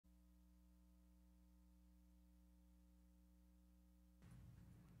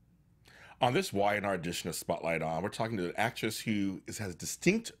On this Y&R edition of Spotlight On, we're talking to an actress who has a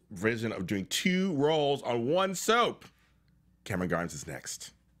distinct vision of doing two roles on one soap. Camryn Grimes is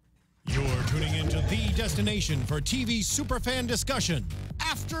next. You're tuning into the destination for TV superfan discussion,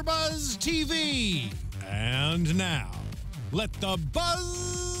 AFTERBUZZ TV. And now, let the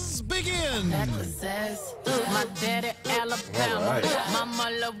buzz begin. My daddy Alabama, Right.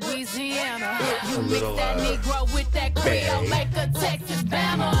 Mama Louisiana. You mix that Negro with that Creole, make a Texas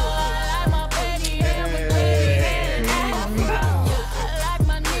Bama. I like my baby and with baby I like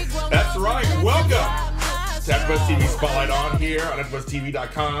my Negro. That's right. Welcome to AFTERBUZZ TV Spotlight On here on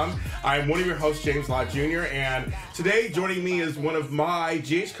AFTERBUZZTV.com. I'm one of your hosts, James Lott Jr., and today joining me is one of my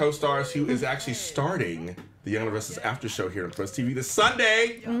GH co-stars who is actually starting the Young and the Restless after show here on AFTERBUZZ TV this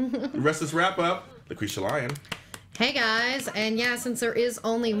Sunday. The Restless wrap-up, LaQuisha Lyon. Hey guys, and yeah, since there is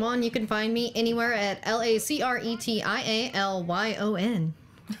only one, you can find me anywhere at LACRETIALYON.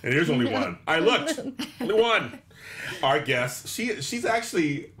 And there's only one. I looked. Only one. Our guest, she's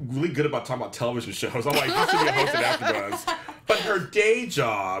actually really good about talking about television shows. I'm like, you should be a host at AFTERBUZZ. But her day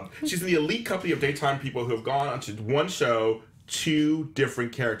job, she's in the elite company of daytime people who have gone onto one show, two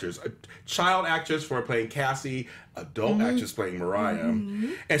different characters. A child actress for playing Cassie, adult actress playing Mariah.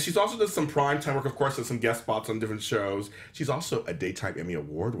 And she's also done some primetime work, of course, and some guest spots on different shows. She's also a Daytime Emmy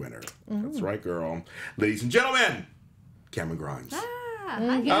Award winner. That's right, girl. Ladies and gentlemen, Camryn Grimes. Hi. Hi,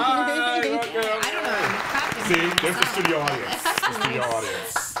 welcome. I don't know. I'm See, there's the studio audience. The studio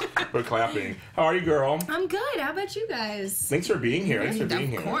audience. We're clapping. How are you, girl? I'm good. How about you guys? Thanks for being here. Thanks for being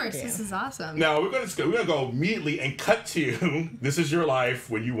here. Of course. This is awesome. Now we're gonna go immediately and cut to This Is Your Life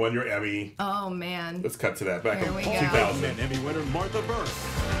when you won your Emmy. Oh, man. Let's cut to that back in Here we go. 2000. Emmy winner Martha Byrne.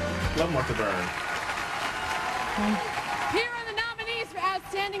 Love Martha Byrne. Here are the nominees for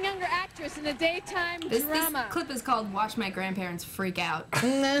Outstanding Younger Actress in a Daytime This Drama. clip is called Watch My Grandparents Freak Out.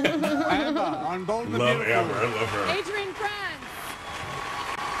 Amber on Bold and the Love Beautiful. Amber. I love her. Adrian Franz.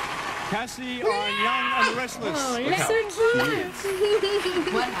 Cassie on Young and Restless. Look how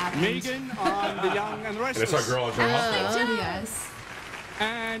cute. What happened? Megan on The Young and And Restless. that's our girl, Joe Hospital. Oh, yes.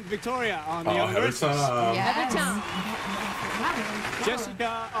 And Victoria on The Oh, Young and Heather Restless. Tom. Yes. Heather Tom.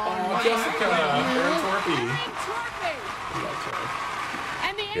 Jessica on Oh, Young Jessica. and Aaron Torpy. And Torpy. Love her.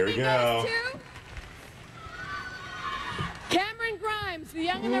 And the Here we Emmy go. goes to Camryn Grimes, the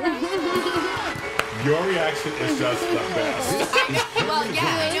Young and the Restless. Your reaction is just the best. Well, yeah, I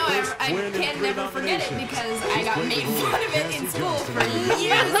know. I can't never forget it because I got made fun of it in school for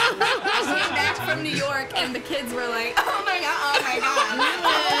years. I came back from New York and the kids were like, oh my God, oh my God.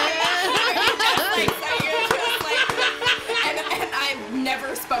 And I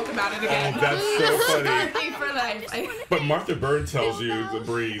never spoke about it again. That's so funny. Scarred me for life. But Martha Byrne tells you the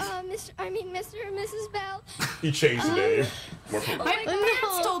breeze. Mr. and Mrs. Bell. You changed the name. My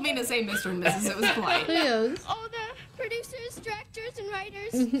parents told me to say Mr. and Mrs. It was polite. Yes. All the producers, directors, and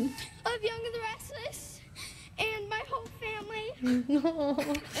writers of Young and the Restless, and my whole family. And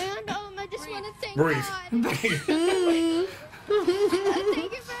I just want to thank Breathe. God. Thank you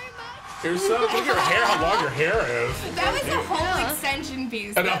very much. You're so, look at your hair, how long your hair is. That was a whole extension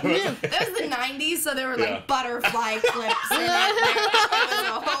piece. I know. That was the 90s, so there were like Yeah. butterfly clips in it. It was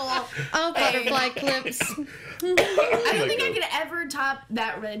a whole Oh, butterfly clips. I don't think I could ever top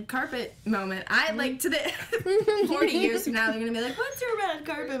that red carpet moment. I like to the 40 years from now, they're gonna be like, "What's your red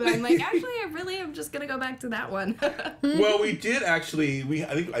carpet?" But I'm like, actually, I really am just gonna go back to that one. Well, we did actually.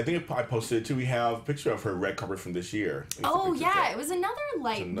 I think I posted it too. We have a picture of her red carpet from this year. Oh yeah, it was another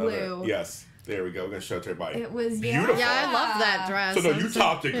light blue. Yes, there we go. We're gonna show it to everybody. It was beautiful. Yeah, I love that dress. So no, you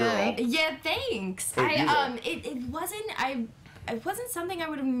topped it, girl. Yeah, thanks. Hey, It wasn't something I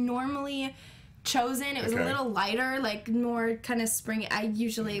would have normally chosen. It was a little lighter, like more kind of springy. I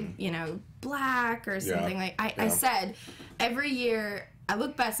usually, black or something like. I said every year I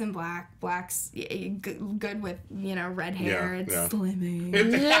look best in black. Black's good with red hair. It's slimming.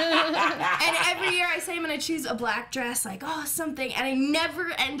 And every year I say I'm gonna choose a black dress, like something, and I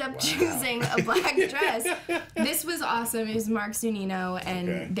never end up choosing a black dress. This was awesome. It was Mark Zunino,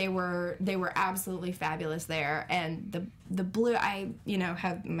 and they were absolutely fabulous there. And the blue, I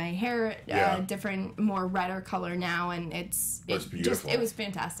have my hair different, more redder color now, and it was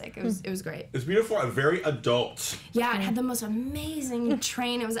fantastic. It was great. It's beautiful and very adult. Yeah, it had the most amazing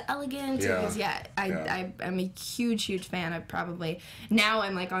train. It was elegant. It was I'm a huge fan. Now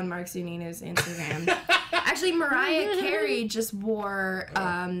I'm like on Mark Zunino's Instagram. Actually, Mariah Carey just wore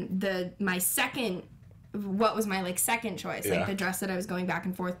my second what was my like second choice, like the dress that I was going back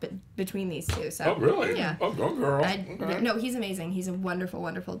and forth between these two. So oh really? Yeah. Oh, go girl. No, he's amazing. He's a wonderful,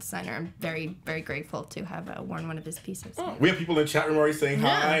 wonderful designer. I'm very, very grateful to have worn one of his pieces. Oh, we have people in the chat room already saying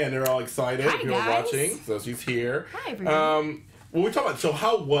hi, and they're all excited. Hi, people guys. watching, so she's here. Hi, everyone. Well, we talk about, so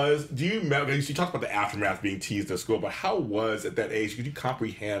how was, do you remember, you talked about the aftermath being teased at school, but how was at that age, could you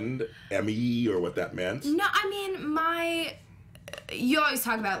comprehend Emmy or what that meant? No, I mean, you always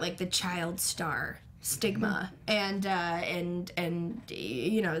talk about like the child star stigma and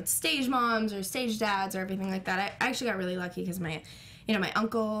you know, stage moms or stage dads or everything like that. I actually got really lucky because my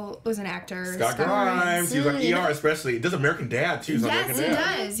uncle was an actor. Scott Grimes. He was on ER especially. He does American Dad too. Yes, he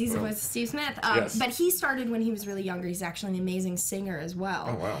does. He's with Steve Smith. Yes. But he started when he was really younger. He's actually an amazing singer as well.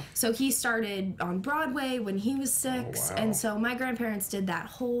 Oh, wow. So he started on Broadway when he was 6. Oh, wow. And so my grandparents did that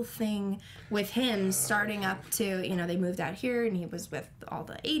whole thing with him starting up to, you know, they moved out here and he was with all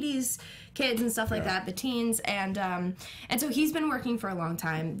the 80s kids and stuff like that, the teens. And so he's been working for a long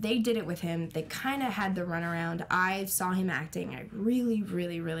time. They did it with him. They kind of had the runaround. I saw him acting. I really,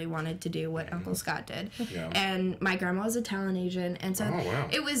 really, really wanted to do what Uncle Scott did. Yeah. And my grandma was a talent agent. And so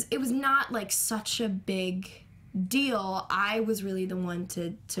it was not like such a big deal. I was really the one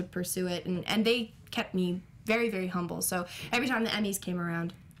to pursue it. And they kept me very, very humble. So every time the Emmys came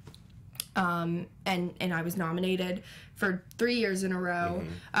around, and I was nominated for 3 years in a row.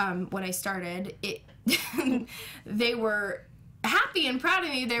 When I started, they were happy and proud of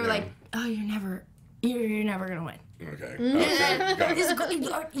me. They were like, "Oh, you're never gonna win." Okay. Got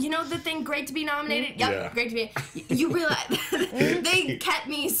it. You know the thing, great to be nominated. Yep, great to be. You realize they kept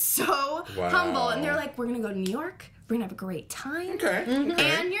me so humble, and they're like, "We're gonna go to New York. We're gonna have a great time,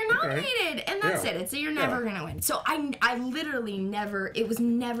 and you're nominated, and that's it. It's you're never gonna win." So I literally never. It was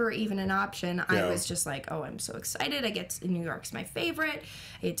never even an option. I was just like, "Oh, I'm so excited! I get to, New York's my favorite.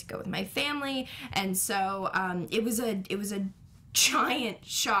 I get to go with my family," and so it was a giant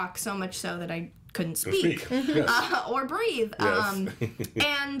shock. So much so that I couldn't speak or breathe.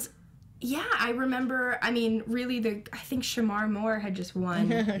 And yeah, I remember, I mean, really, I think Shamar Moore had just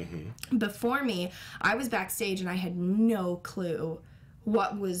won before me. I was backstage and I had no clue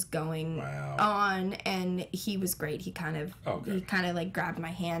what was going on, and he was great. He kind of like grabbed my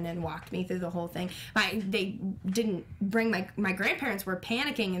hand and walked me through the whole thing. They didn't bring my grandparents were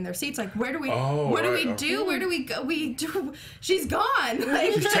panicking in their seats, like, what do we do? Where do we go? She's gone.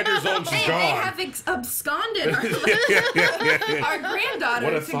 Like, she's 10 years old. She's gone. They have absconded our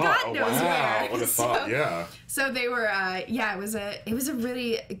granddaughter to God knows where. What a thought! So they were, it was a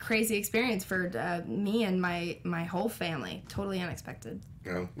really crazy experience for me and my whole family. Totally unexpected.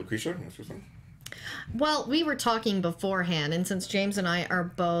 Lucretia, what's your thing? Well, we were talking beforehand, and since James and I are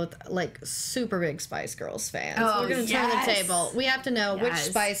both like super big Spice Girls fans, we're going to turn the table. We have to know, which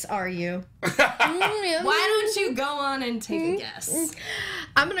Spice are you? Why don't you go on and take a guess?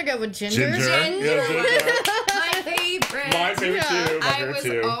 I'm going to go with Ginger. Ginger. My favorite. My favorite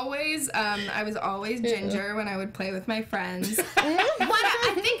too. I was always Ginger when I would play with my friends.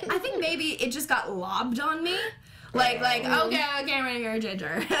 I think maybe it just got lobbed on me. Like, okay, Camryn, you're a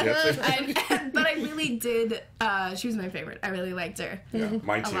Ginger. But I really did. She was my favorite. I really liked her. Yeah,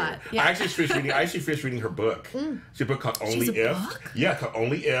 mine too. A lot. Yeah. I actually finished reading her book. She had a book called Only If. Book? Yeah, called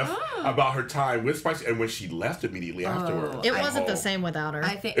Only If, about her time with Spice and when she left immediately afterwards. It wasn't the same without her.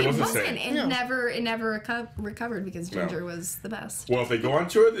 I think it wasn't. It never recovered because Ginger was the best. Well, if they go on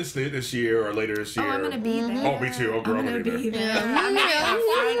tour this year or later this year, I'm gonna be there. Oh, me too. Oh, girl, I'm gonna be there. I'm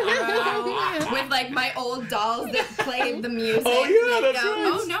gonna be with like my old dolls that played the music. Oh yeah, that's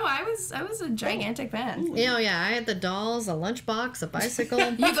right. Oh no, I was a gigantic fan. Yeah, I had the dolls, a lunchbox, a bicycle.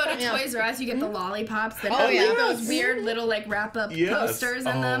 You go to Toys R Us, you get the lollipops that have those weird little like wrap up posters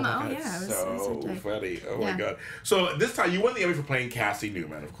in them. Oh yeah, it was funny. Oh my god. So this time you won the Emmy for playing Cassie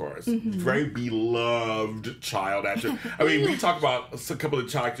Newman, of course. Very beloved child actor. I mean, we talk about a couple of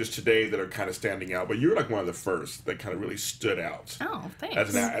child actors today that are kind of standing out, but you're like one of the first that kind of really stood out. Oh, thanks.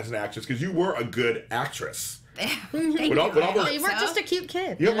 As an actress, because you were a good actress. You weren't just a cute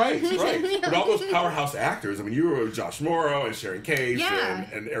kid. Yeah, right. With all those powerhouse actors, I mean, you were Josh Morrow and Sharon Case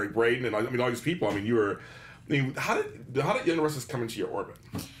and Eric Braeden and all these people. I mean, you were. I mean, how did Young and Restless come into your orbit?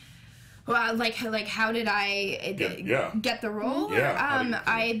 Well, like how did I get the role? Yeah.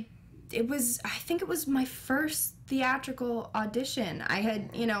 I think it was my first theatrical audition. I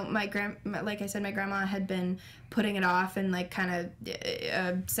had, like I said, my grandma had been putting it off and like kind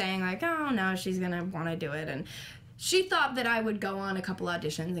of saying like, oh no, she's gonna want to do it, and she thought that I would go on a couple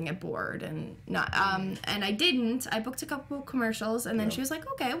auditions and get bored and not. And I didn't. I booked a couple commercials, and then she was like,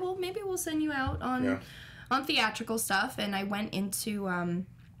 okay, well maybe we'll send you out on theatrical stuff, and I went into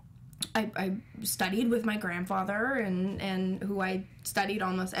I studied with my grandfather, and who I studied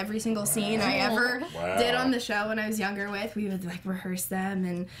almost every single scene I ever did on the show when I was younger with. We would like rehearse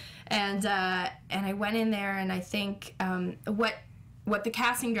them, and I went in there, and I think what the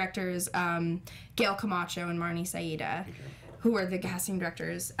casting directors, Gail Camacho and Marnie Saida, who were the casting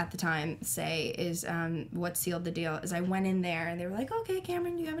directors at the time, say is what sealed the deal is I went in there and they were like, okay,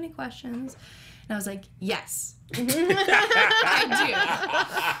 Camryn, do you have any questions? And I was like, yes, I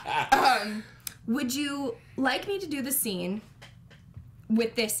do. Would you like me to do the scene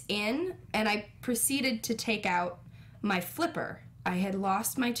with this in? And I proceeded to take out my flipper. I had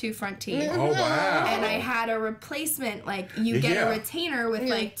lost my 2 front teeth. Oh, wow. And I had a replacement, like, you get a retainer with,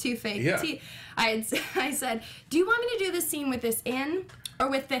 like, 2 fake teeth. I said, do you want me to do this scene with this in or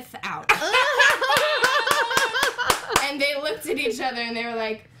with this out? And they looked at each other and they were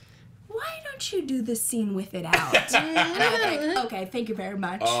like, why don't you do this scene with it out? And I was like, okay, thank you very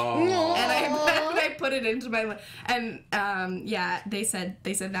much. Oh. And I put it into my, and they said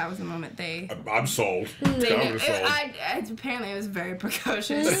that was the moment they. I'm sold. Apparently it was very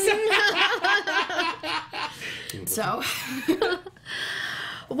precocious. So.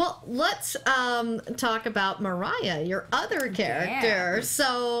 Well, let's talk about Mariah, your other character. Yeah.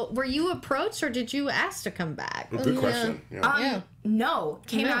 So, were you approached or did you ask to come back? Good question. No,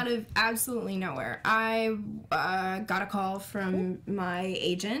 came out of absolutely nowhere. I got a call from my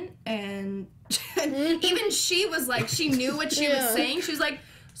agent, and even she was like, she knew what she was saying. She was like,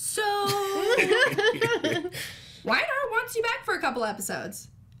 so Wyatt wants you back for a couple episodes.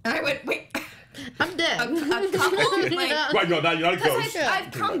 And I went, wait. I'm dead. A couple? Like, right, no, you're not a ghost.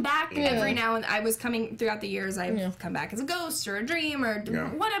 I've come back every now and I was coming throughout the years. I've come back as a ghost or a dream or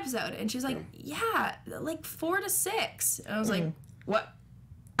one episode. And she's like, like 4 to 6. And I was like, what?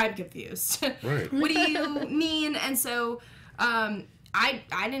 I'm confused. Right. What do you mean? And so I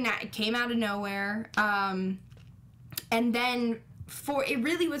didn't. It came out of nowhere. And then. It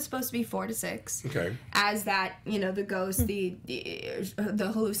really was supposed to be 4 to 6. Okay. As that, the ghost, the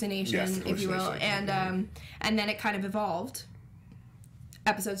hallucination, if you will, and then it kind of evolved.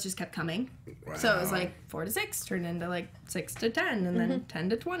 Episodes just kept coming. Wow. So it was like 4 to 6 turned into like 6 to 10, and then 10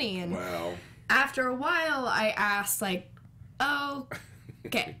 to 20, and after a while, I asked like, "Oh,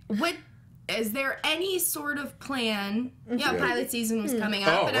 okay, what? Is there any sort of plan?" Pilot season was coming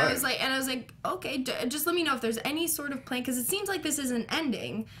up, and I was like, okay, just let me know if there's any sort of plan, because it seems like this isn't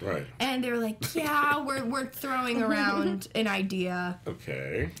ending. Right. And they were like, yeah, we're throwing around an idea.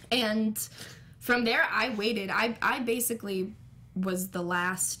 Okay. And from there, I waited. I basically was the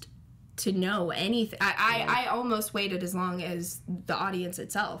last to know anything. I almost waited as long as the audience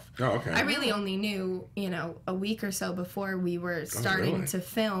itself. Oh, okay. I really only knew, a week or so before we were starting to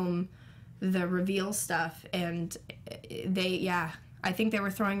film the reveal stuff, and I think they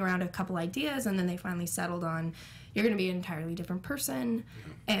were throwing around a couple ideas, and then they finally settled on, you're going to be an entirely different person,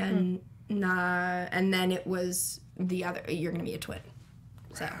 and then it was the other, you're going to be a twin.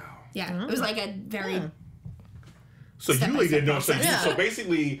 So it was like a very so you really didn't know. So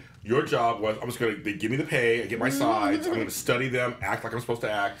basically your job was, they give me the pay, I get my sides, I'm going to study them, act like I'm supposed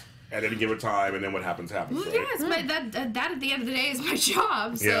to act at any given time, and then what happens happens. Well, right? That at the end of the day is my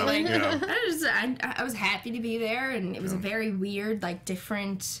job. So I was happy to be there, and it was a very weird, like,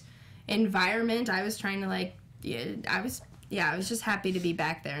 different environment. I was trying to I was just happy to be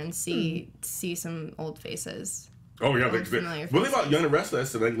back there and see some old faces. Oh yeah, really about Young and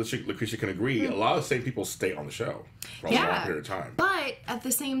Restless, and I think Lucretia can agree. A lot of the same people stay on the show for a long period of time. But at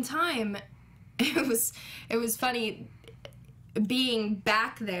the same time, it was funny. Being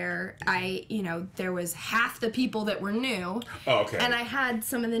back there, there was half the people that were new. Oh, okay. And I had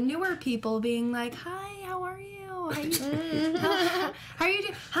some of the newer people being like, "Hi, how are you? How are you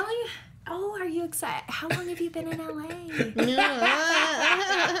doing? How long? Oh, are you excited? How long have you been in LA?"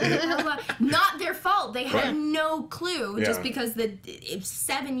 Not their fault. They had no clue. Just because if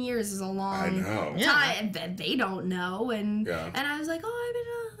 7 years is a long time, they don't know. And I was like, "Oh, I've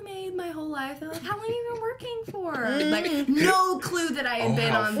been my whole life." They're like, "How long have you been working for?" Like, no clue that I had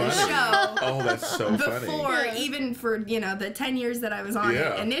been on the show. Oh, that's so funny. Before, even for the 10 years that I was on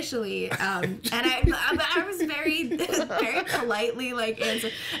it initially, and I was very, very politely like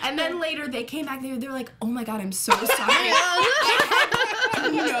answer. And then later they came back. They were like, "Oh my God, I'm so sorry. I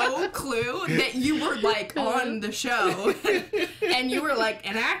had no clue that you were like on the show, and you were like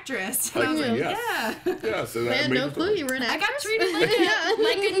an actress." And I was like, yeah. So I had no clue you were an actress. I got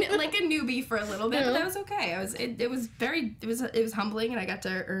treated like a new to be for a little bit, but that was okay. It was humbling, and I got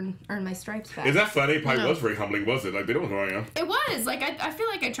to earn my stripes back. Is that funny? It probably was very humbling, was it? Like, they don't know who I am. It was. Like, I feel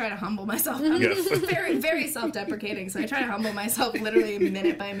like I try to humble myself. I'm very, very self-deprecating, so I try to humble myself literally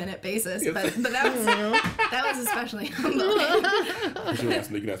minute-by-minute basis. Yes. But that was especially humbling. You can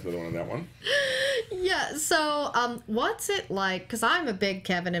ask another one on that one. Yeah, so what's it like, because I'm a big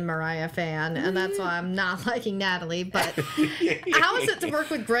Kevin and Mariah fan, and that's why I'm not liking Natalie, but how is it to work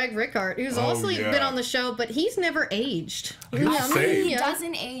with Greg Ricart, who's also been on the show, but he's never aged? He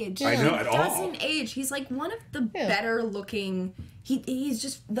doesn't age. I know, at all. He doesn't age. He's like one of the better looking, he's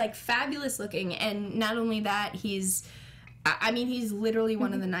just like fabulous looking, and not only that, he's literally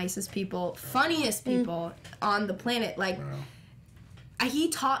one of the nicest people, funniest people on the planet. Like, he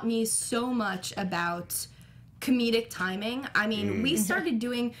taught me so much about comedic timing. I mean,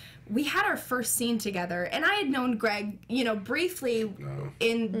 we had our first scene together, and I had known Greg, briefly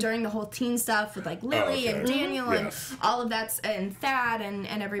during the whole teen stuff with like Lily and Daniel and all of that, and Thad and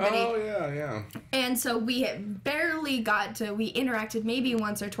everybody. Oh, yeah. And so we barely we interacted maybe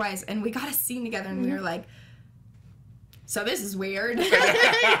once or twice, and we got a scene together, and we were like, so this is weird. And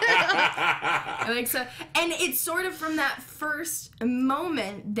it's sort of from that first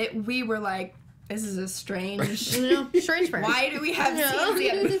moment that we were like, this is a strange strange friend. Why do we have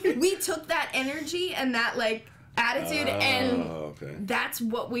scenes together? We took that energy and that like attitude, and that's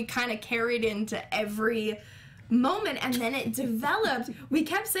what we kind of carried into every moment, and then it developed. We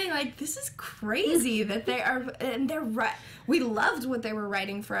kept saying like, this is crazy that they're right. We loved what they were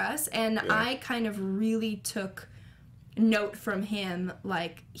writing for us, and I kind of really took note from him,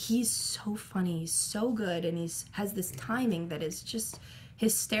 like, he's so funny, he's so good, and has this timing that is just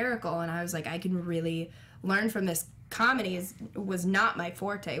hysterical, and I was like, I can really learn from this. Comedy was not my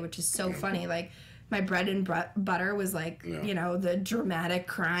forte, which is so funny. Like, my bread and butter was like, the dramatic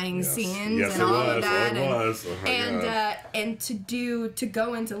crying scenes and all of that. And to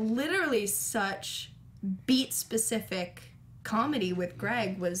go into literally such beat specific comedy with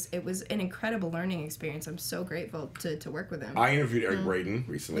Greg was an incredible learning experience. I'm so grateful to work with him. I interviewed Eric Braeden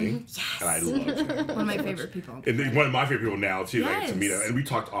recently, and I loved him. One of my favorite people. And one of my favorite people now too. Like, to meet him, and we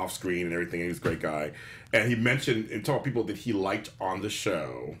talked off screen and everything. And he was a great guy, and he mentioned and talked about people that he liked on the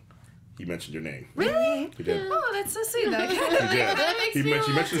show. He mentioned your name. Really? He did. Oh, that's so sweet. He did. He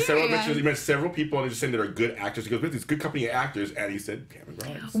mentioned several people, and he just said that are good actors. He goes, with this good company of actors, and he said Camryn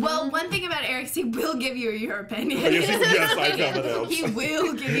Grimes. Well, one thing about Eric is he will give you your opinion. Yes, I know that. He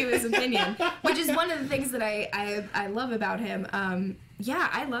will give you his opinion, which is one of the things that I love about him.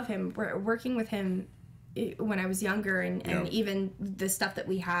 I love him. Working with him when I was younger, and even the stuff that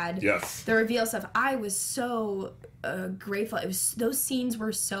we had, the reveal stuff, I was so grateful. Those scenes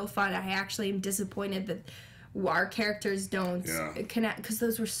were so fun. I actually am disappointed that our characters don't connect, because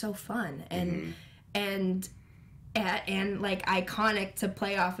those were so fun and like iconic to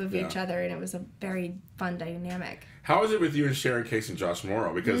play off of each other, and it was a very fun dynamic. How is it with you and Sharon Case and Josh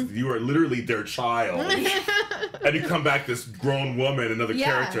Morrow? Because you are literally their child, and you come back this grown woman, another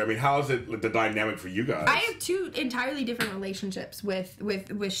character. I mean, how is it the dynamic for you guys? I have two entirely different relationships with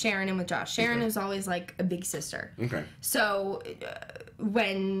Sharon and with Josh. Sharon is always like a big sister. Okay. So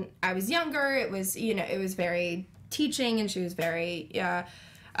when I was younger, it was very teaching, and she was very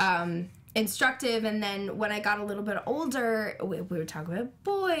instructive, and then when I got a little bit older, we would talk about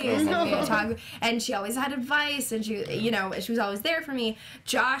boys, and we would talk, and she always had advice, and she was always there for me.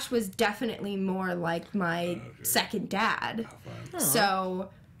 Josh was definitely more like my second dad. So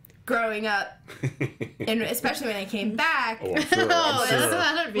growing up, and especially when I came back, was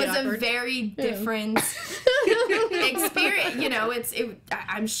a very different experience.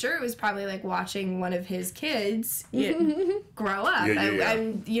 I'm sure it was probably like watching one of his kids grow up.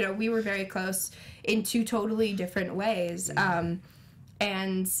 We were very close in two totally different ways, and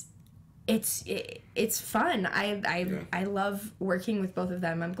it's fun. I love working with both of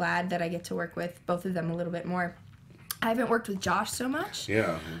them. I'm glad that I get to work with both of them a little bit more. I haven't worked with Josh so much.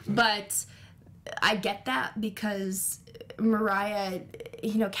 Yeah. But I get that, because Mariah,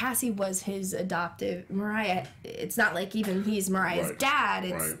 Cassie was his adoptive. Mariah, it's not like even he's Mariah's dad.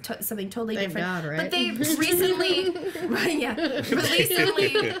 It's something totally different. God, right? But they recently,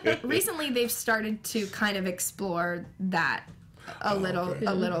 recently they've started to kind of explore that a little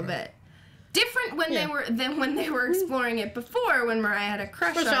bit. Different when they were exploring it before, when Mariah had a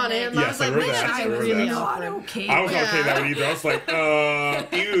crush on him. Yes, I was like, I was really not okay. I was not okay with that one either. I was like,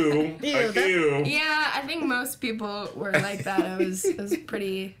 ew. Yeah, I think think most people were like that. I was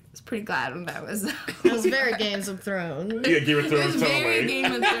pretty glad when that was. It was very Games of Thrones. Yeah, Game of Thrones, It was totally. very Game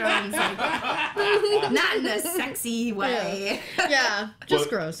of Thrones, like, not in a sexy way. Yeah, just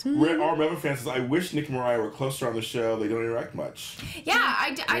gross. Our Reverend fan says, I wish Nick and Mariah were closer on the show. They don't interact much. Yeah,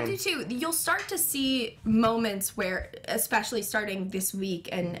 I do too. You'll start to see moments where, especially starting this week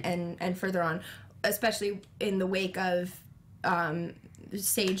and further on, especially in the wake of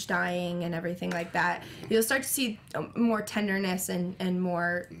Sage dying and everything like that, you'll start to see more tenderness and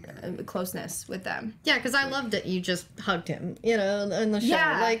more closeness with them. Yeah, because I loved it. You just hugged him, in the show.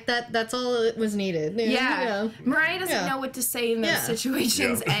 Yeah. Like, that's all it was needed. Yeah. Mariah doesn't know what to say in those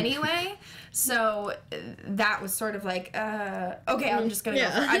situations anyway. So that was sort of like, okay, I'm just gonna go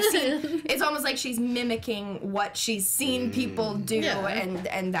for it. I've seen, it's almost like she's mimicking what she's seen people do,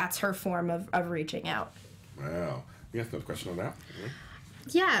 and that's her form of reaching out. Wow. You have another question on that?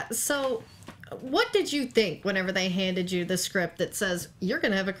 Yeah, so what did you think whenever they handed you the script that says, you're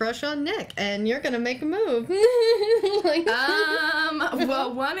going to have a crush on Nick and you're going to make a move?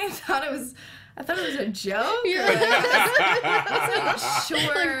 Well, one, I thought it was a joke. Yeah. I wasn't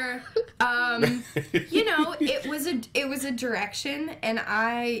sure. It was a direction, and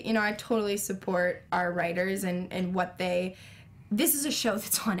I totally support our writers and what they. This is a show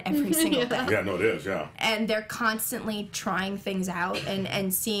that's on every single day. Yeah, no, it is, yeah. And they're constantly trying things out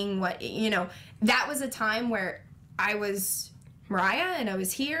and seeing what, that was a time where I was Mariah and I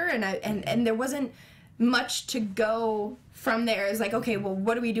was here and there wasn't much to go from there. It was like, okay, well,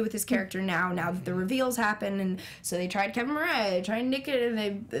 what do we do with this character now that the reveals happen? And so they tried Kevin Mariah, they tried Nick, and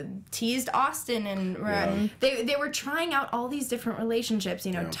they teased Austin, and they were trying out all these different relationships,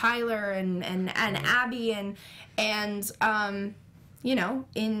 Tyler and Abby and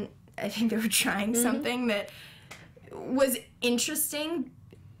I think they were trying something that was interesting,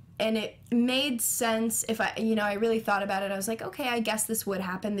 and it made sense. If I really thought about it, I was like, okay, I guess this would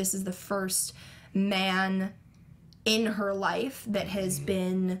happen. This is the first man in her life that has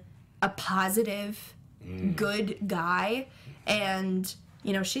been a positive, good guy, and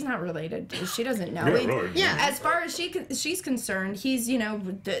she's not related. She doesn't know. As far as she's concerned, he's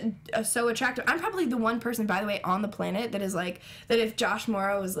so attractive. I'm probably the one person, by the way, on the planet that is like that. If Josh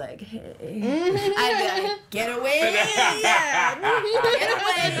Morrow was like, hey, I'd be like, get away, get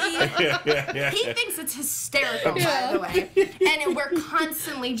away. He thinks it's hysterical, by the way, and we're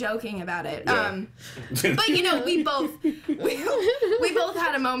constantly joking about it. But we both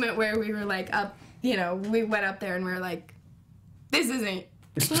had a moment where we were like we went up there and we were like, this isn't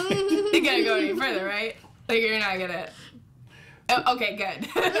gonna go any further, right? Like, you're not gonna. Oh, okay, good.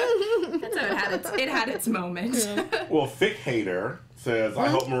 That's how it had its moment. Well, Thick Hater says, I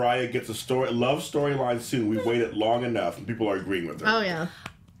hope Mariah gets a love storyline soon. We've waited long enough, and people are agreeing with her. Oh, yeah.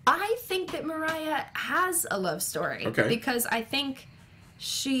 I think that Mariah has a love story. Okay. Because I think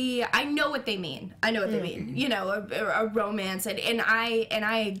I know what they mean. I know what they mean. A romance, and I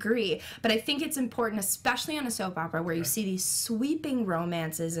agree. But I think it's important, especially on a soap opera where you see these sweeping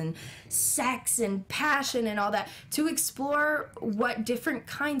romances and sex and passion and all that, to explore what different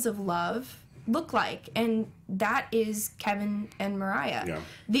kinds of love look like, and that is Kevin and Mariah. Yeah.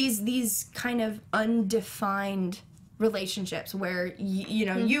 These kind of undefined relationships where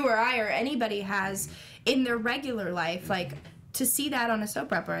you or I or anybody has in their regular life, like. To see that on a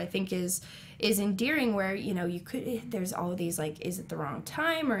soap opera, I think is endearing. Where there's all these like, is it the wrong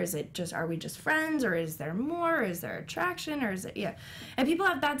time, or is it just, are we just friends, or is there more, or is there attraction, or is it and people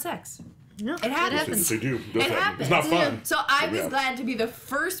have bad sex. No, it happens. They do. It happens. It's not fun. So I was glad to be the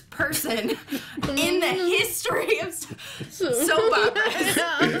first person in the history of soap operas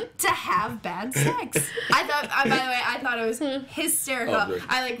to have bad sex. I thought, by the way, I thought it was hysterical.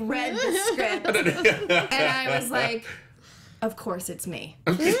 I read the script and I was like, of course it's me.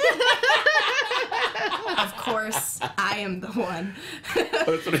 Of course I am the one.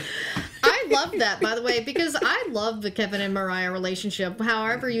 I love that, by the way, because I love the Kevin and Mariah relationship,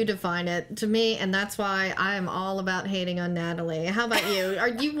 however you define it, to me, and that's why I am all about hating on Natalie. How about you?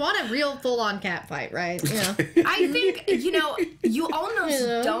 You want a real full-on catfight, right? I think, you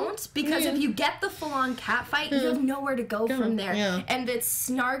almost don't, because if you get the full-on catfight, you have nowhere to go from there. Yeah. And the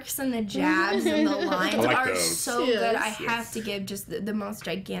snarks and the jabs and the lines are so good. I have to give just the most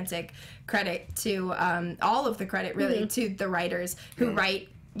gigantic credit to, all of the credit, really, to the writers who write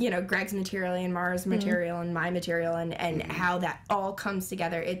Greg's material and Mara's material and my material and how that all comes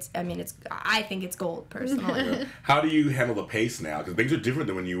together. I think it's gold, personally. How do you handle the pace now? Because things are different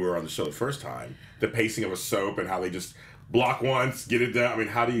than when you were on the show the first time. The pacing of a soap and how they just block once, get it done? I mean,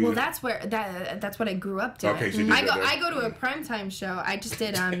 how do you? Well, that's what I grew up doing. Okay, so you did I go to a primetime show. I just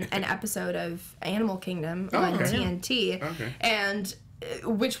did an episode of Animal Kingdom on TNT, and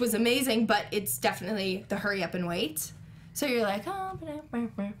which was amazing. But it's definitely the hurry up and wait. So you're like, oh, for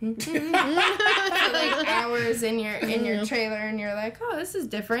like hours in your trailer, and you're like, oh, this is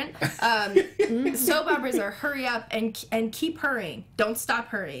different. Soap operas are hurry up and keep hurrying, don't stop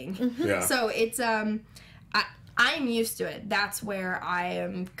hurrying. Yeah. So it's I'm used to it. That's where I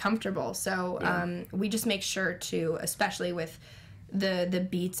am comfortable. So we just make sure to, especially with the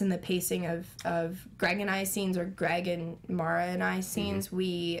beats and the pacing of Greg and I scenes, or Greg and Mara and I scenes,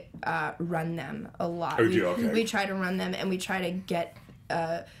 we run them a lot. Oh, we try to run them, and we try to get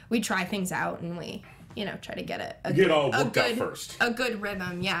we try things out, and we try to get a good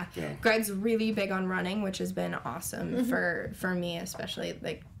rhythm. Yeah. Greg's really big on running, which has been awesome for me, especially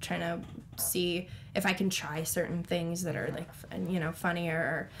like trying to see if I can try certain things that are like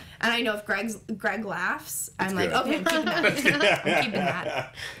funnier. And I know if Greg laughs, I'm like, okay, I'm keeping that. I'm keeping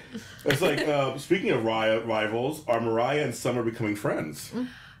that. It's like speaking of rivals, are Mariah and Summer becoming friends?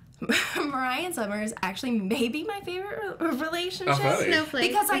 Mariah and Summer is actually maybe my favorite relationship.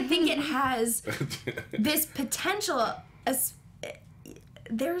 Snowflake. Because I think it has this potential.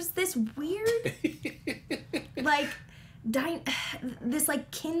 There's this weird, like, this like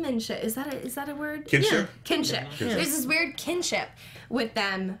kinship. Is that a word? Kinship. Yeah. Kinship. There's this weird kinship with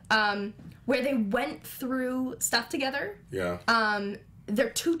them, where they went through stuff together. Yeah. They're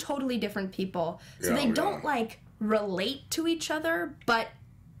two totally different people, so they don't like relate to each other, but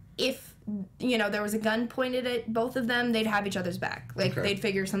if there was a gun pointed at both of them, they'd have each other's back. Like they'd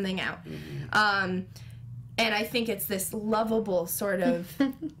figure something out. And I think it's this lovable sort of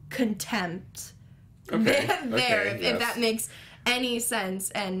contempt if that makes any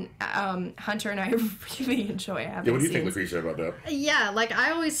sense. And Hunter and I really enjoy having Yeah, what do you scenes. think, Lucretia, about that? Yeah, like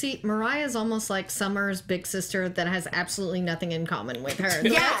I always see Mariah's almost like Summer's big sister that has absolutely nothing in common with her.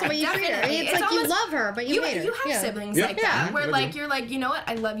 Yeah, That's what you treat her. It's like you love her, but you hate her. You have siblings like that, where like you're like, you know what,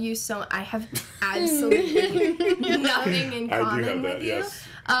 I love you so. I have absolutely nothing in common with you. Yes.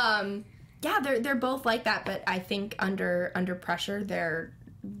 Yeah, they're both like that, but I think under pressure,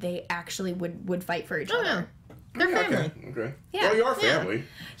 they actually would fight for each other. They're family. Okay. Yeah. Well, you are family.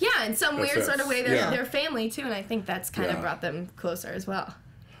 Yeah, in some weird sort of way, Yeah. they're family too, and I think that's kind of brought them closer as well.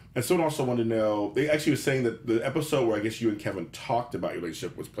 And someone also wanted to know, they actually was saying that the episode where I guess you and Kevin talked about your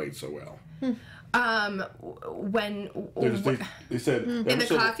relationship was played so well. They said in the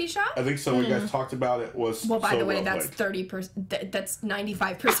coffee shop. I think so. When you guys talked about it was Well, by so the way, well that's played. 30%. That's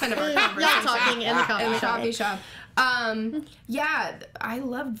 95% of our conversation. Yeah, talking in the coffee shop. Yeah, I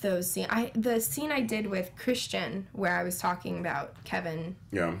loved those scenes. The scene I did with Christian, where I was talking about Kevin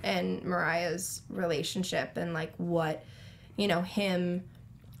and Mariah's relationship, and like what, him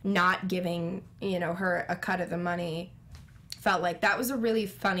not giving, her a cut of the money, felt like that was a really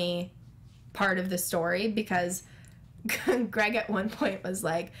funny part of the story, because Greg at one point was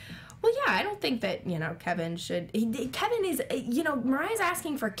like, well, yeah, I don't think that, Kevin should... Kevin is... Mariah's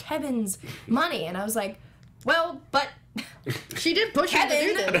asking for Kevin's money. And I was like, well, but... She did push him to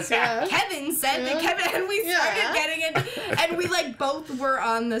do this. Yeah. Kevin said that Kevin... And we started getting it. And we, like, both were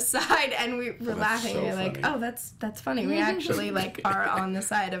on the side. And we were laughing. So we were like, oh, that's funny. We actually, like, are on the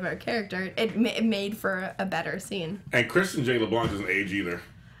side of our character. It made for a better scene. And Christian J. LeBlanc doesn't age either.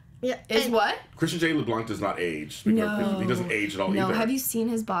 Yeah. Is what? Christian J. LeBlanc does not age. No. He doesn't age at all No, either. have you seen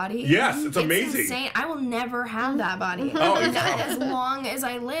his body? Yes, it's amazing. It's insane. I will never have that body. Oh, as long as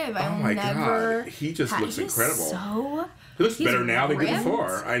I live, I will never. God. He just looks incredible. He's better now than he did ripped.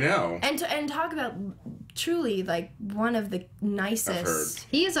 before. I know. And talk about truly like one of the nicest.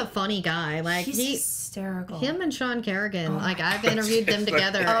 He is a funny guy. Like he's hysterical. Him and Sean Kerrigan. Like I've interviewed them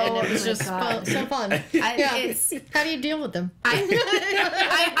together, and it was just so fun. How do you deal with them?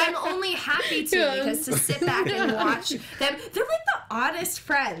 I'm only happy to because to sit back and watch them. They're like the oddest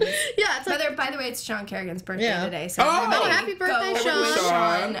friends. Yeah. It's like, by the way, it's Sean Kerrigan's birthday today. So happy birthday,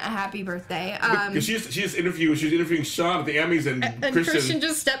 Sean! A happy birthday. She was interviewing Sean at the Emmys, and Christian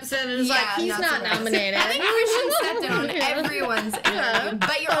just steps in and is like, he's not nominated. I think Christian stepped in on everyone's interview,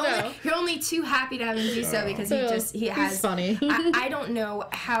 but you're only too happy to have him do so because he has. He's funny. I don't know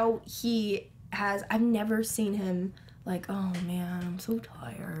how he has. I've never seen him. Like, oh man, I'm so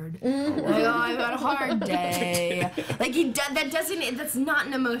tired. Like, oh, I've had a hard day. Like that's not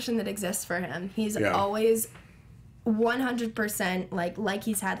an emotion that exists for him. He's always 100% like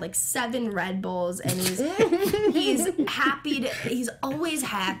he's had like 7 Red Bulls, and he's happy. He's always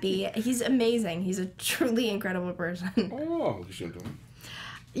happy. He's amazing. He's a truly incredible person. Oh, you should do it.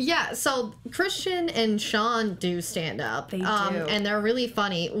 Yeah, so Christian and Sean do stand up. They do. And they're really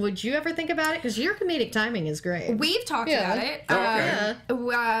funny. Would you ever think about it? Because your comedic timing is great. We've talked about it.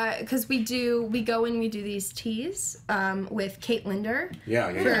 Because we go and we do these teas with Kate Linder.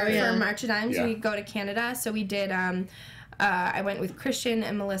 For March of Dimes. We go to Canada. So we did... I went with Christian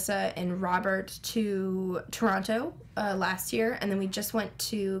and Melissa and Robert to Toronto last year, and then we just went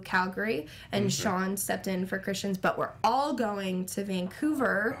to Calgary, and Sean stepped in for Christian's, but we're all going to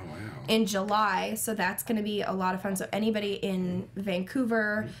Vancouver in July, so that's going to be a lot of fun. So anybody in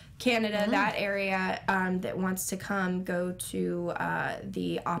Vancouver, Canada, that area that wants to come, go to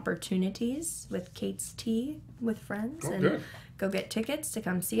the Opportunities with Kate's Tea with friends. Good. Go get tickets to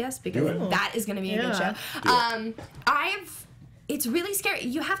come see us because that is going to be a good show. It's really scary.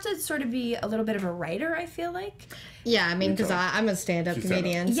 You have to sort of be a little bit of a writer, I feel like. Yeah, I mean, because I'm a stand-up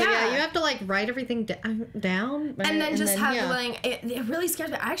comedian. So yeah, you have to, like, write everything down. And then just have, like, it really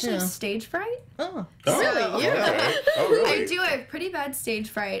scares me. I actually have stage fright. Oh, really? Yeah. I do. I have pretty bad stage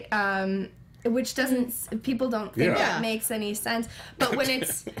fright, which doesn't, people don't think that makes any sense. But when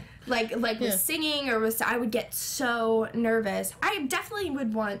it's... Like with singing or with, I would get so nervous. I definitely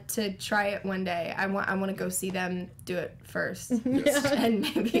would want to try it one day. I want to go see them do it first, and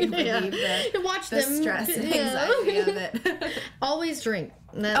maybe relieve the stress and anxiety of it. Always drink.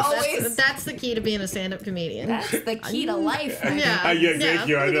 That's the key to being a stand-up comedian. That's the key to life. Thank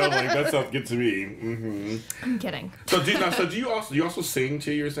you. I know. Like, that sounds good to me. Mm-hmm. I'm kidding. So do you also sing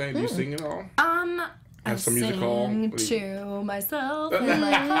too? You're saying, do you sing at all? I sing to myself in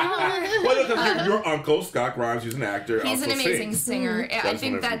my car. Well, because your uncle Scott Grimes, who's an actor, he's also an amazing sings. singer. I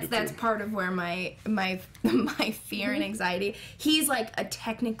think that's part of where my fear and anxiety. He's like a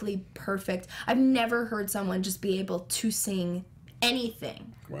technically perfect. I've never heard someone just be able to sing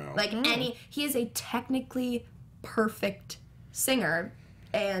anything. Wow. Like he is a technically perfect singer,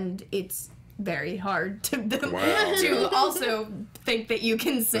 and it's very hard to also think that you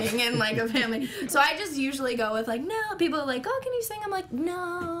can sing in like a family. So I just usually go with like, no. People are like, oh, can you sing? I'm like,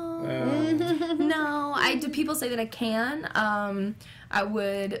 no. Do people say that I can? I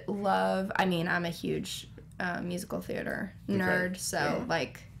would love. I mean, I'm a huge musical theater nerd, so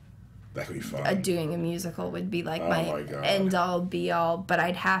like. That could be fun. Doing a musical would be like my end all be all. But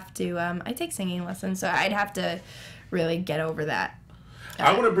I'd have to. I take singing lessons, so I'd have to really get over that.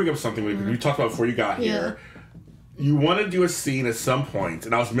 I want to bring up something we talked about before you got here. You want to do a scene at some point,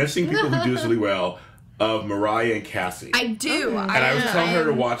 and I was mentioning people who do this really well, of Mariah and Cassie. I do. And I was telling her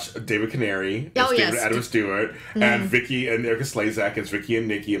to watch David Canary, David Adam Stewart, and Vicky and Erica Slezak, and Vicky and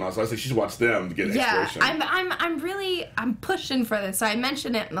Nikki, and also I said she should watch them to get inspiration. I'm pushing for this. So I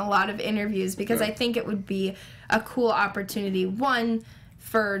mention it in a lot of interviews because I think it would be a cool opportunity. One,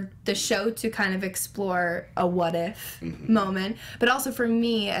 for the show to kind of explore a what if moment, but also for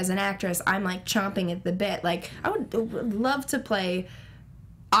me as an actress, I'm like chomping at the bit. Like I would love to play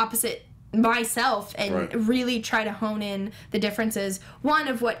opposite myself and really try to hone in the differences. One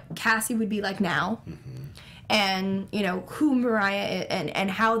of what Cassie would be like now, and who Mariah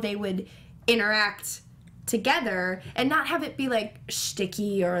and how they would interact together, and not have it be like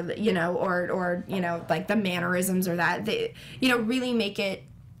shticky or like the mannerisms or that. They really make it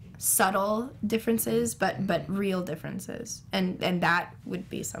subtle differences but real differences, and that would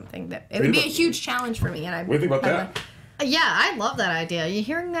be something that it would be a huge challenge for me. And what do you think about that? Yeah, I love that idea. You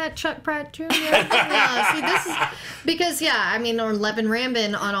hearing that, Chuck Pratt Jr.? See, this is because or Levin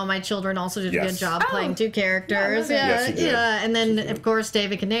Rambin on All My Children also did a good job playing two characters. And then of course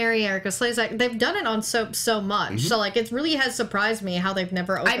David Canary, Erica Slezak. They've done it on soap so much, so like it really has surprised me how they've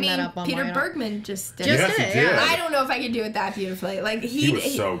never opened that up on. Peter Bergman just did it. I don't know if I could do it that beautifully. Like he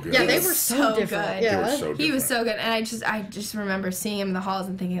was so good. Yeah, they were so different. Yeah. They were so different. He was so good, and I just remember seeing him in the halls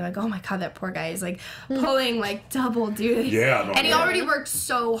and thinking like, oh my god, that poor guy is like pulling like double duty. Yeah, and he already worked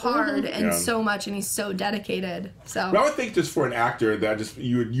so hard and so much, and he's so dedicated. So but I would think just for an actor that just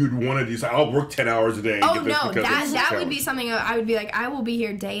you'd want to do. So I'll work 10 hours a day. Oh no, that would be something I would be like. I will be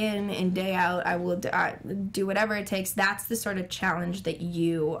here day in and day out. I will do whatever it takes. That's the sort of challenge that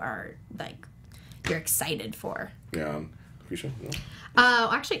you are like. You're excited for. Yeah, appreciate it.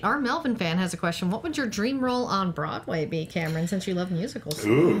 Actually, our Melvin fan has a question. What would your dream role on Broadway be, Camryn, since you love musicals?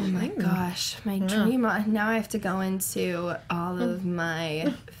 Ooh. Oh my gosh, my dream. Now I have to go into all of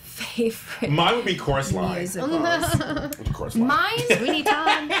my favorite. Mine would be Chorus Line. Musicals. Chorus Line. Mine. Sweeney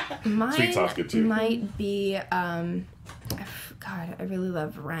Todd. Sweet Todd's good too. Might be. God, I really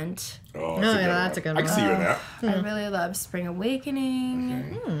love Rent. Oh, that's a good one. I can see you in that. I really love Spring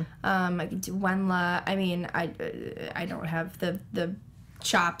Awakening. Okay. I could do Wendla. I mean, I don't have the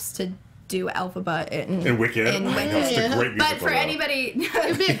chops to do Elphaba in Wicked. It's a great musical. But for anybody,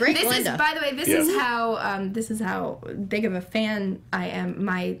 it'd be a great Glinda. By the way, this is how big of a fan I am.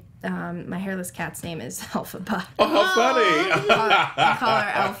 My hairless cat's name is Elphaba. Oh, how funny! I call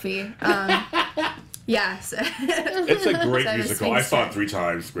her Elfie. Yes. It's a great musical. I saw it 3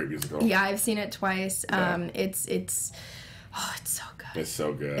 times. Great musical. Yeah, I've seen it twice. Yeah. It's so good. It's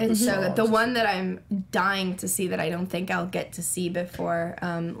so good. It's so good. The one that I'm dying to see that I don't think I'll get to see before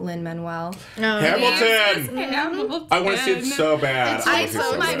Lin-Manuel. Hamilton! I want to see it so bad. It's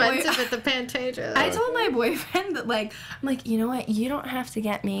so expensive at the Pantages. I told my boyfriend that, like, I'm like, you know what? You don't have to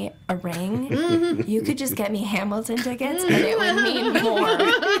get me a ring. You could just get me Hamilton tickets, and it would mean more.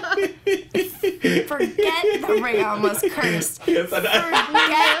 Forget the ring. I almost cursed. Forget the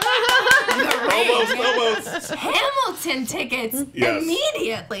ring. Almost. Hamilton tickets. Yes.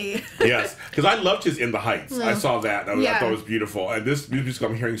 Immediately. Yes, because I loved his In the Heights. I saw that. I thought it was beautiful. And this musical,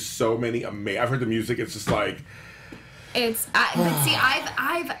 I'm hearing so many amazing. I've heard the music. It's just like. But see,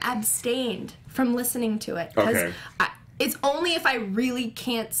 I've abstained from listening to it because it's only if I really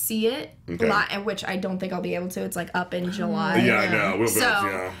can't see it, which I don't think I'll be able to. It's like up in July. Yeah, I know.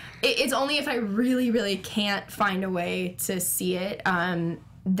 It's only if I really, really can't find a way to see it.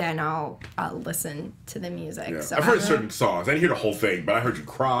 Then I'll listen to the music. Yeah. So I've heard certain songs. I didn't hear the whole thing, but I heard you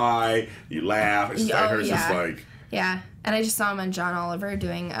cry, you laugh. I heard it's just like. Yeah, and I just saw him on John Oliver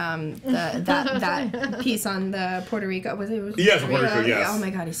doing that piece on the Puerto Rico. Yes, Puerto Rico. Yes. Oh my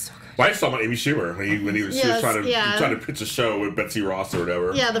God, he's so good. Well, I saw him on Amy Schumer when he was trying to pitch a show with Betsy Ross or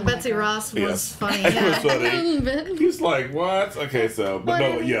whatever. Yeah, the Betsy Ross was funny. It was funny. He's like, what? Okay, so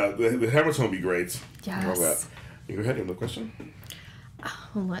the Hamilton will be great. Yes. Love that. You go ahead. You have a question?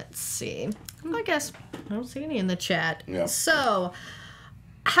 Let's see. I guess I don't see any in the chat. Yeah. So,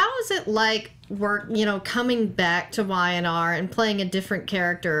 how is it like coming back to Y&R and playing a different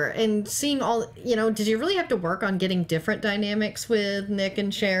character and seeing all, did you really have to work on getting different dynamics with Nick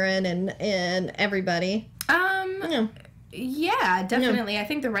and Sharon and everybody? Yeah, definitely. I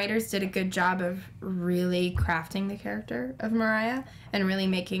think the writers did a good job of really crafting the character of Mariah and really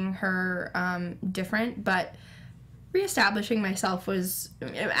making her different, but reestablishing myself was,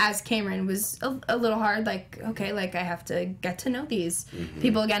 as Camryn, was a little hard. Like, okay, like I have to get to know these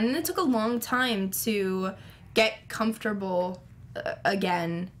people again. And it took a long time to get comfortable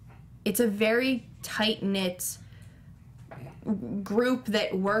again. It's a very tight-knit group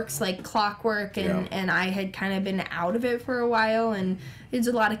that works like clockwork, and I had kind of been out of it for a while, and there's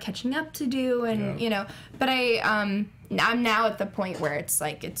a lot of catching up to do, and but I'm now at the point where it's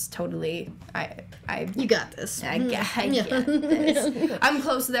like it's totally you got this. I get this. I'm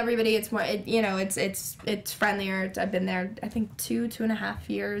close with everybody. It's more it's friendlier. I've been there I think 2.5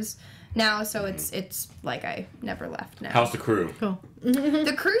 years now, so it's like I never left now. How's the crew? Cool.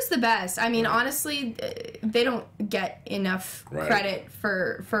 The crew's the best. I mean, honestly, they don't get enough credit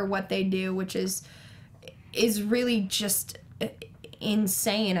for what they do, which is really just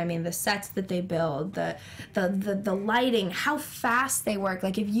insane. I mean, the sets that they build, the lighting, how fast they work.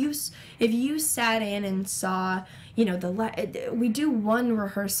 Like if you sat in and saw, we do one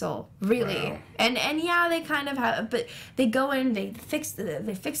rehearsal really, and yeah, they kind of have, but they go in, they fix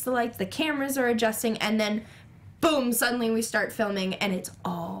the lights, the cameras are adjusting, and then boom, suddenly we start filming, and it's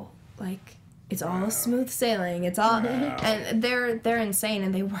all like. It's all smooth sailing. It's all, and they're insane,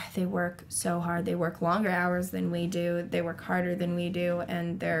 and they work so hard. They work longer hours than we do. They work harder than we do,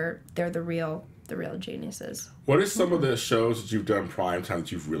 and they're the real geniuses. What are some of the shows that you've done prime time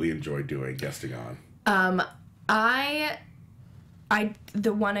that you've really enjoyed guesting on?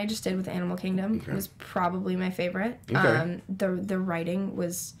 The one I just did with Animal Kingdom was probably my favorite. Okay. The writing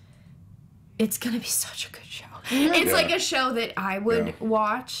was. It's gonna be such a good show. It's like a show that I would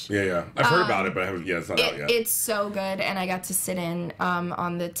watch. Yeah. I've heard about it, but I haven't. Yeah, it's not out yet. It's so good, and I got to sit in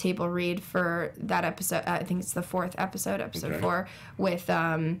on the table read for that episode. I think it's the 4th episode, episode 4, with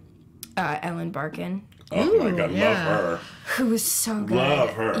Ellen Barkin. Oh my God, love her. Who was so good.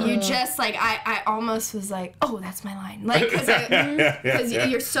 Love her. You just like I almost was like, oh, that's my line, like because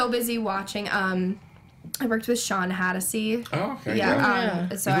you're so busy watching. I worked with Sean Hattasey. Oh, okay. Yeah.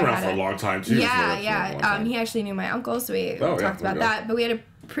 So he's been around for a long time, too. Yeah. He actually knew my uncle, so we talked about that. But we had a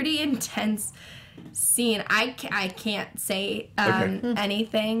pretty intense scene. I can't say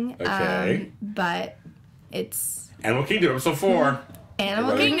anything, but it's... Animal Kingdom, episode 4.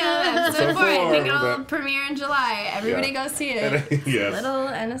 Animal Kingdom, episode 4. I think it'll premiere in July. Everybody go see it. Yes. Little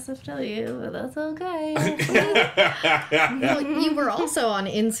NSFW, but that's okay. Well, you were also on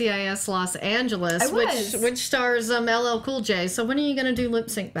NCIS Los Angeles, which stars LL Cool J. So when are you going to do Lip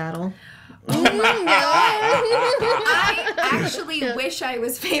Sync Battle? I actually wish I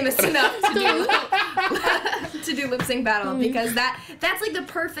was famous enough to do lip sync battle, because that's like the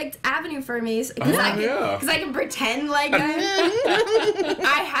perfect avenue for me, because I can pretend like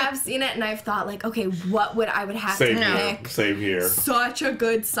I have seen it, and I've thought like, okay, what would I would have to pick? Same here. Such a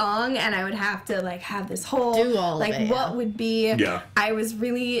good song, and I would have to like have this whole do all like of it, what would be. Yeah. I was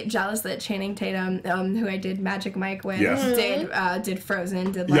really jealous that Channing Tatum, who I did Magic Mike with, did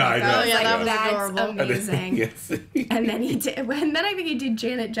Frozen, did Let It Go. I know. I was like, that was that's adorable. amazing. Yes. And then he did. And then I think he did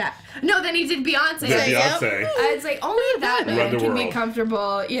Janet Jackson. No, then he did Beyonce. Beyonce. I was like, only that man can be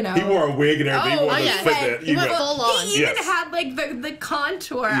comfortable, you know. He wore a wig and everything. He wore the fit. He went full on. He even had like the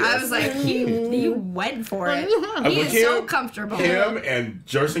contour. I was like, he went for it. He is so comfortable. Him and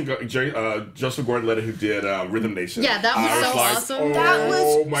Joseph Gordon-Levitt, who did Rhythm Nation. Yeah, that was so awesome. That was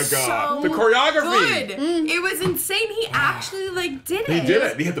oh my god, so the choreography. Good. It was insane. He actually like did it. He did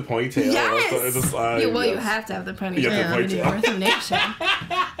it. He had the ponytail. Yes. You have to have the ponytail to do Rhythm Nation.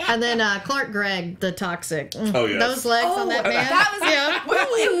 And then Clark Gregg, the Toxic. Oh yeah. Those legs on that man. That was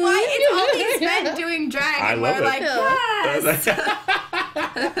why it's all these men doing drag. I love it. Like, yes.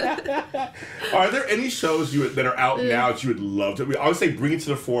 Are there any shows that are out now that you would love to? I would say bring it to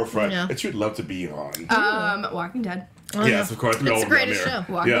the forefront that you would love to be on. Walking Dead. Yes, of course. It's the greatest show.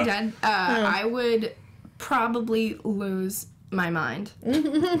 Walking Dead. I would probably lose my mind.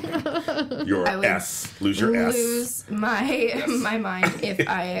 Your S. Lose your S. Lose my mind if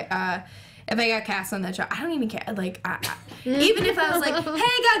I got cast on that show. I don't even care. Like, even if I was like,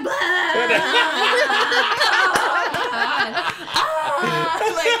 hey, God bless.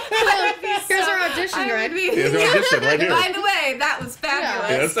 Here's our audition, right? Here's our audition right here. By the way, that was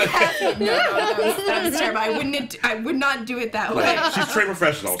fabulous. Yes. No, that was terrible. I would not do it that way. She's trained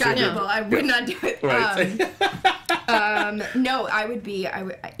professional. I would not do it. Right. No, I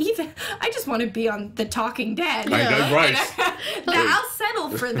just want to be on The Talking Dead. I know, right. I'll settle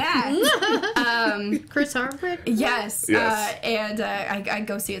for that. Chris Hardwick? Yes. And I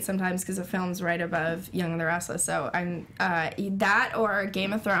go see it sometimes because the film's right above Young and the Restless. So I'm that or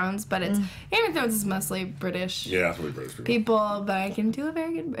Game of Thrones, but it's Game of Thrones is mostly British. Yeah, it's really British people, but I can do a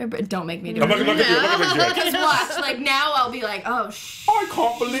very good. Don't make me do it. I'm not gonna because watch, like now I'll be like, oh I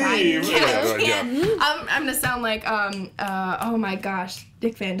can't believe. I'm gonna sound like oh my gosh,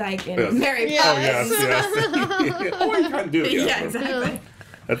 Dick Van Dyke and Mary Poppins. Oh yes. Oh, you can't do it. Yeah, exactly.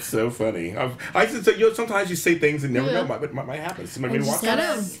 That's so funny. I just say, sometimes you say things and never know what might happen. Somebody walks out.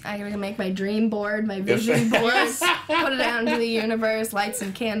 I gotta make my dream board, my vision board, put it out into the universe, light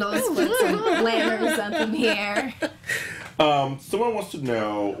some candles, put some lanterns up in the air. Someone wants to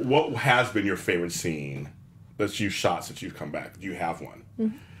know what has been your favorite scene that you've shot since you've come back. Do you have one?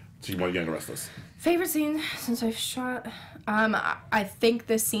 So you want to get into Restless? Favorite scene since I've shot? I think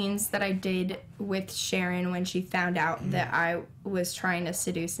the scenes that I did with Sharon when she found out that I was trying to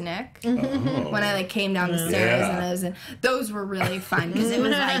seduce Nick. When I came down the stairs and those were really fun because it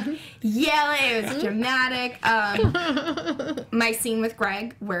was like yelling, it was dramatic. My scene with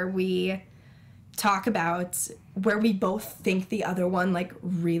Greg where we talk about where we both think the other one like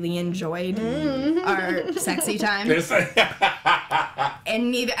really enjoyed our sexy time.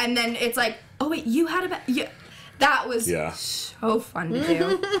 And then it's like, oh wait, you had that was so fun to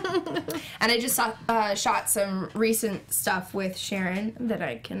do. And I just shot some recent stuff with Sharon that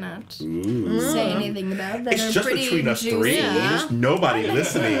I cannot say anything about. That it's just between us three. There's nobody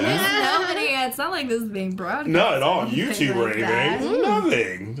listening. It's not like this is being broadcast. Not at all. YouTube or anything.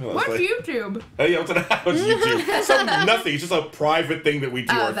 Nothing. What's YouTube? What's YouTube? Nothing. It's just a private thing that we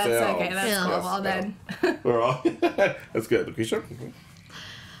do ourselves. That's okay. That's cool. Well then. We're all. That's good. Lakeisha?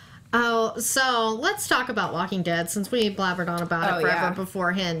 Oh, so let's talk about Walking Dead since we blabbered on about it forever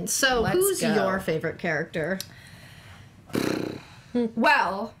beforehand. So who's your favorite character?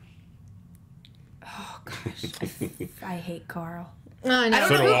 Well, oh gosh, I hate Carl. I know. I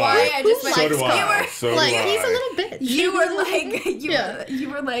don't know why. I just so do I. He's a little bitch. You were you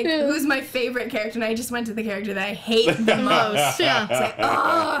were like, who's my favorite character? And I just went to the character that I hate the most. Yeah. It's like,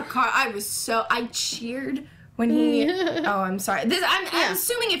 oh, Carl. I cheered when he. Oh, I'm sorry. I'm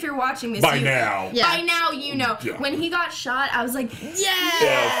assuming if you're watching this by now you know. Yeah. When he got shot, I was like, yes.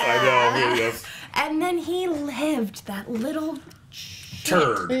 Yes, I know. Yes. And then he lived that little.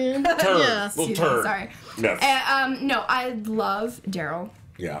 Turd. Little turd. Sorry. Yes. No, I love Daryl.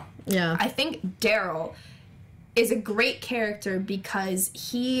 Yeah. I think Daryl is a great character because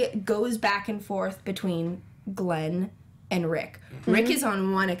he goes back and forth between Glenn and Rick. Rick is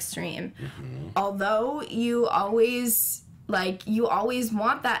on one extreme. Although you always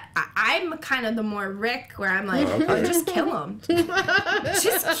want that. I'm kind of the more Rick where I'm like, oh, just kill him.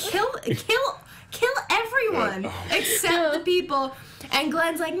 Just kill. kill everyone except the people. And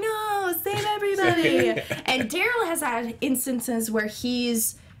Glenn's like, no, save everybody. And Daryl has had instances where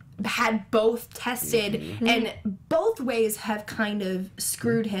he's had both tested and both ways have kind of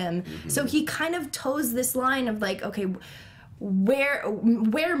screwed him. So he kind of toes this line of like, okay,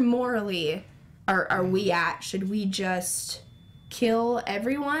 where morally are we at? Should we just kill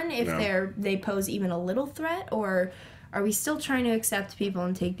everyone if they pose even a little threat, or are we still trying to accept people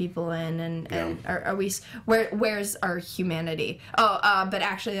and take people in, and are we where's our humanity? But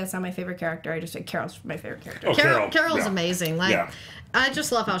actually that's not my favorite character. I just said Carol's my favorite character. Oh, Carol's amazing. Like I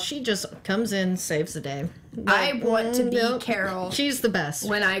just love how she just comes in, saves the day. Like, I want to be Carol. She's the best.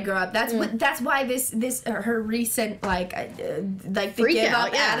 When I grow up, that's why this her recent like the Freak give out,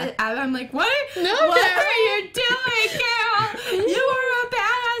 up at it. I'm like, what? No, what Carol. are you doing, Carol? You are a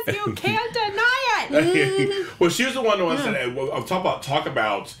badass. You can't deny it. Well, she was the one who said, "I'll talk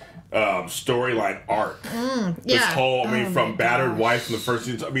about storyline arc." This whole, from battered wife from the first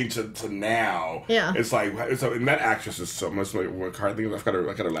season, to now. Yeah, it's like and that actress is so much. I think I got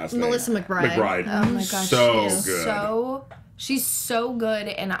her last name. Melissa McBride. Oh my gosh, so she is good. She's so good,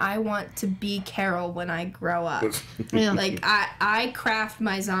 and I want to be Carol when I grow up. Like I craft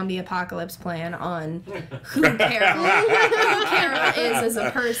my zombie apocalypse plan on who Carol is as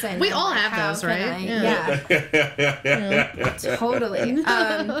a person. We all have those, right? Yeah. Totally.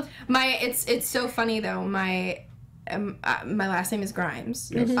 It's so funny though. My last name is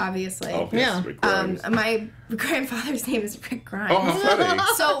Grimes, obviously. Oh, yes, Rick Grimes. My grandfather's name is Rick Grimes. Oh, how funny.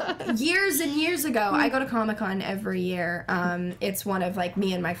 So years and years ago, I go to Comic-Con every year. It's one of like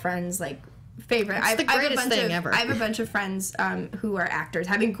me and my friends like favorite. It's the greatest thing ever. I have a bunch of friends who are actors.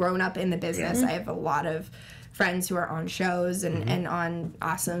 Having grown up in the business, I have a lot of friends who are on shows and on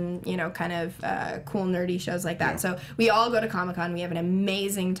awesome, kind of cool nerdy shows like that. So we all go to Comic-Con. We have an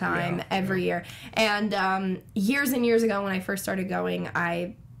amazing time every year. And years and years ago when I first started going,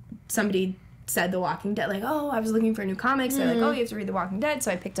 somebody said The Walking Dead, like, oh, I was looking for new comics. They're like, oh, you have to read The Walking Dead.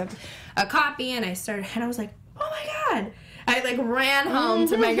 So I picked up a copy and I was like, oh my God. I like ran home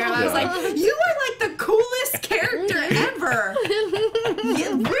to my grandma. I was like, you are like the coolest character ever.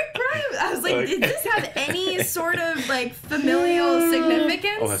 Rick Grimes. I was like, did this have any sort of like familial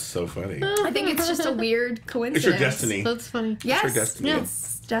significance? Oh, that's so funny. I think it's just a weird coincidence. It's your destiny. That's funny. Yes. It's your destiny.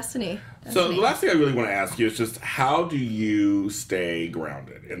 Yes. Destiny. So the last thing I really want to ask you is just how do you stay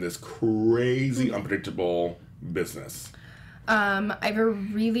grounded in this crazy, unpredictable business? I have a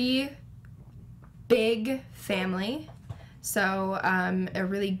really big family. So, a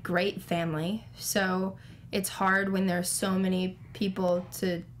really great family. So, it's hard when there's so many people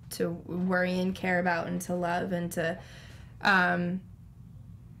to worry and care about and to love and to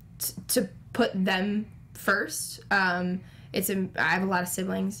put them first. I have a lot of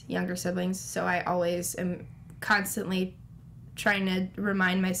siblings, younger siblings, so I always am constantly trying to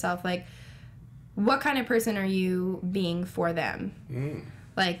remind myself, like, what kind of person are you being for them?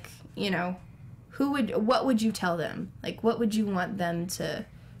 Like, what would you tell them? Like, what would you want them to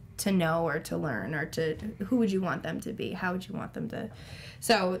know or to learn, or who would you want them to be? How would you want them to?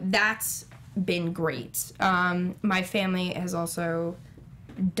 So that's been great. My family has also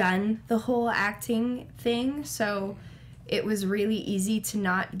done the whole acting thing, so it was really easy to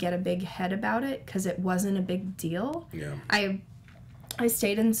not get a big head about it because it wasn't a big deal. Yeah. I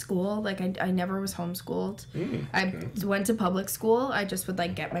stayed in school. Like, I never was homeschooled. I went to public school. I just would,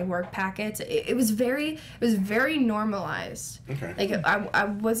 like, get my work packets. It was very normalized. Okay. Like,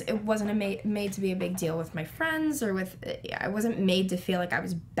 it wasn't made to be a big deal with my friends or with, I wasn't made to feel like I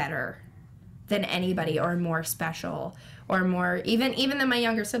was better than anybody or more special or more, even than my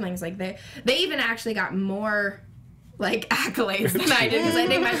younger siblings. Like, they even actually got more, like, accolades than I did, because I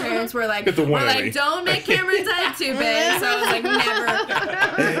think my parents were like, don't make Camryn's head too big. So I was like,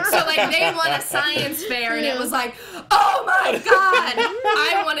 never. So, like, they won a science fair, and it was like, oh my God,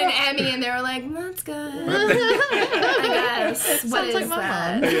 I won an Emmy, and they were like, that's good. I guess. What is like my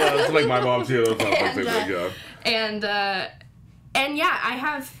that? mom. Yeah, it's like my mom too. And yeah,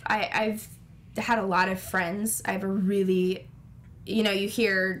 I've had a lot of friends. I have a really, you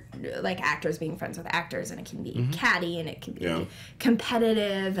hear, like, actors being friends with actors, and it can be catty, and it can be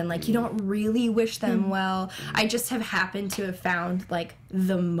competitive, and, like, you don't really wish them well. I just have happened to have found, like,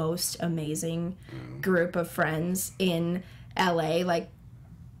 the most amazing group of friends in LA. Like,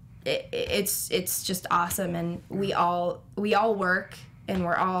 it's just awesome, and we all work, and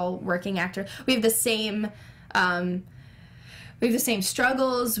we're all working actors. We have the same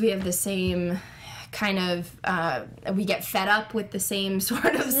struggles. We have the same kind of we get fed up with the same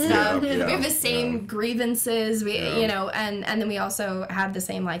sort of stuff. Yeah, we have the same grievances. We you know, and then we also have the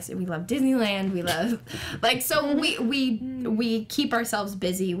same likes. We love Disneyland. We love like so we keep ourselves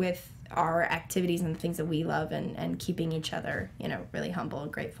busy with our activities and the things that we love, and keeping each other, you know, really humble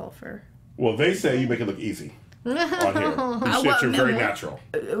and grateful for. Well, they say you make it look easy. On here. You're very natural.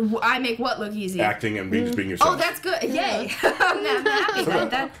 I make what look easy? Acting and just being yourself. Oh, that's good. Yay. I'm happy.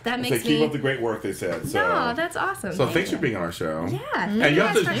 That makes me... keep up the great work, they said. So. No, that's awesome. So thanks for being on our show. Yeah. And you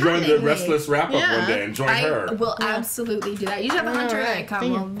have to join the Restless wrap-up one day and join her. I will absolutely do that. You should have a Hunter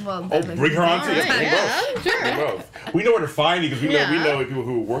come. Bring her on too. Yeah, sure. Both. We know where to find you because we know people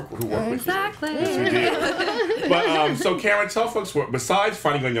who work with you. Exactly. Yes, but so Camryn, tell folks, besides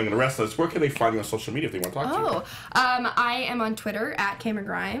finding you on Young and the Restless, where can they find you on social media if they want to talk to you? I am on Twitter at Camryn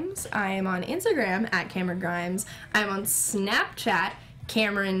Grimes. I am on Instagram at Camryn Grimes. I'm on Snapchat,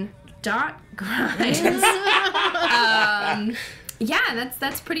 Camryn.Grimes. Yeah,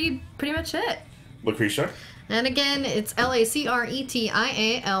 that's pretty much it. Lucretia? And again, it's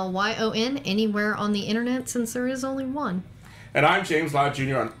LACRETIALYON anywhere on the internet, since there is only one. And I'm James Lott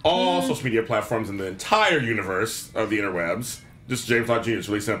Jr. on all social media platforms in the entire universe of the interwebs. Just James Lott Jr. It's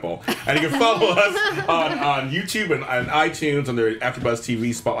really simple. And you can follow us on YouTube and iTunes under AfterBuzz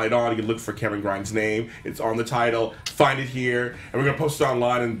TV Spotlight On. You can look for Camryn Grimes' name. It's on the title. Find it here. And we're going to post it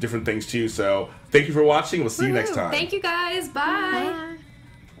online and different things too. So thank you for watching. We'll see you next time. Thank you guys. Bye. Bye.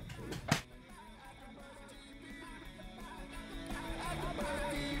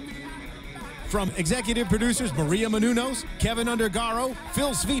 From executive producers Maria Menounos, Kevin Undergaro, Phil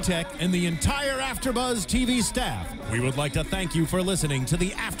Svitek, and the entire AfterBuzz TV staff, we would like to thank you for listening to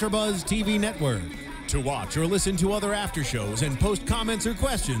the AfterBuzz TV network. To watch or listen to other after shows and post comments or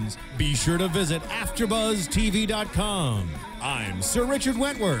questions, be sure to visit AfterBuzzTV.com. I'm Sir Richard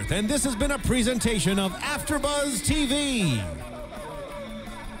Wentworth, and this has been a presentation of AfterBuzz TV.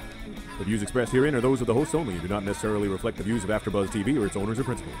 The views expressed herein are those of the hosts only and do not necessarily reflect the views of AfterBuzz TV or its owners or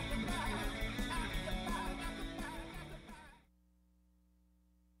principals.